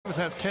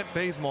has Kent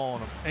Bazemore on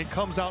him and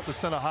comes out to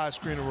center high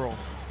screening roll,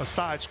 a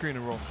side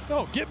screening roll.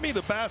 No, give me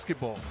the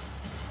basketball.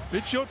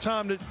 It's your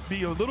time to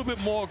be a little bit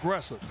more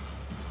aggressive.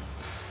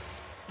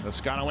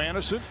 Toscano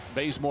Anderson,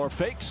 Bazemore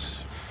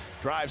fakes,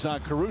 drives on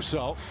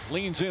Caruso,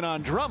 leans in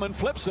on Drummond,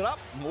 flips it up,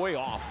 way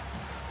off.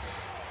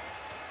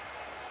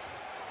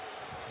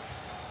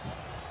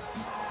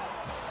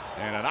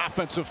 And an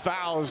offensive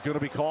foul is going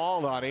to be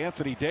called on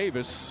Anthony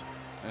Davis.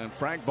 And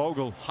Frank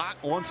Vogel hot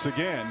once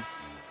again.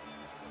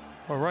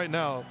 Well, right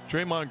now,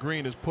 Draymond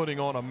Green is putting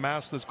on a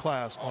master's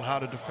class on how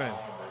to defend.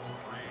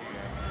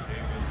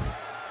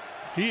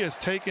 He has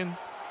taken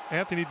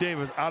Anthony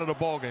Davis out of the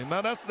ballgame.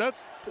 Now,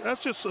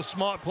 that's just a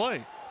smart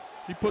play.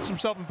 He puts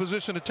himself in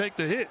position to take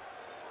the hit.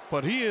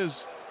 But he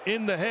is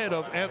in the head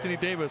of Anthony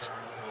Davis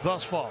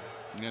thus far.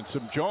 And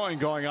some jawing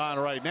going on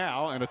right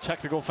now, and a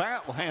technical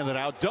foul handed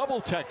out. Double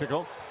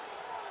technical.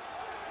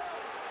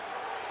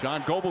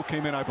 John Goebel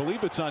came in. I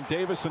believe it's on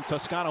Davis and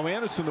Toscano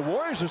Anderson. The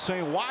Warriors are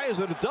saying, why is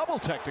it a double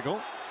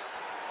technical?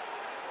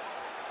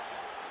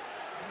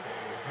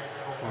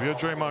 If you're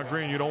Draymond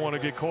Green, you don't want to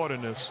get caught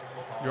in this.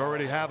 You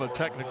already have a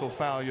technical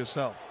foul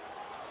yourself.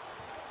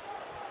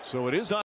 So it is on.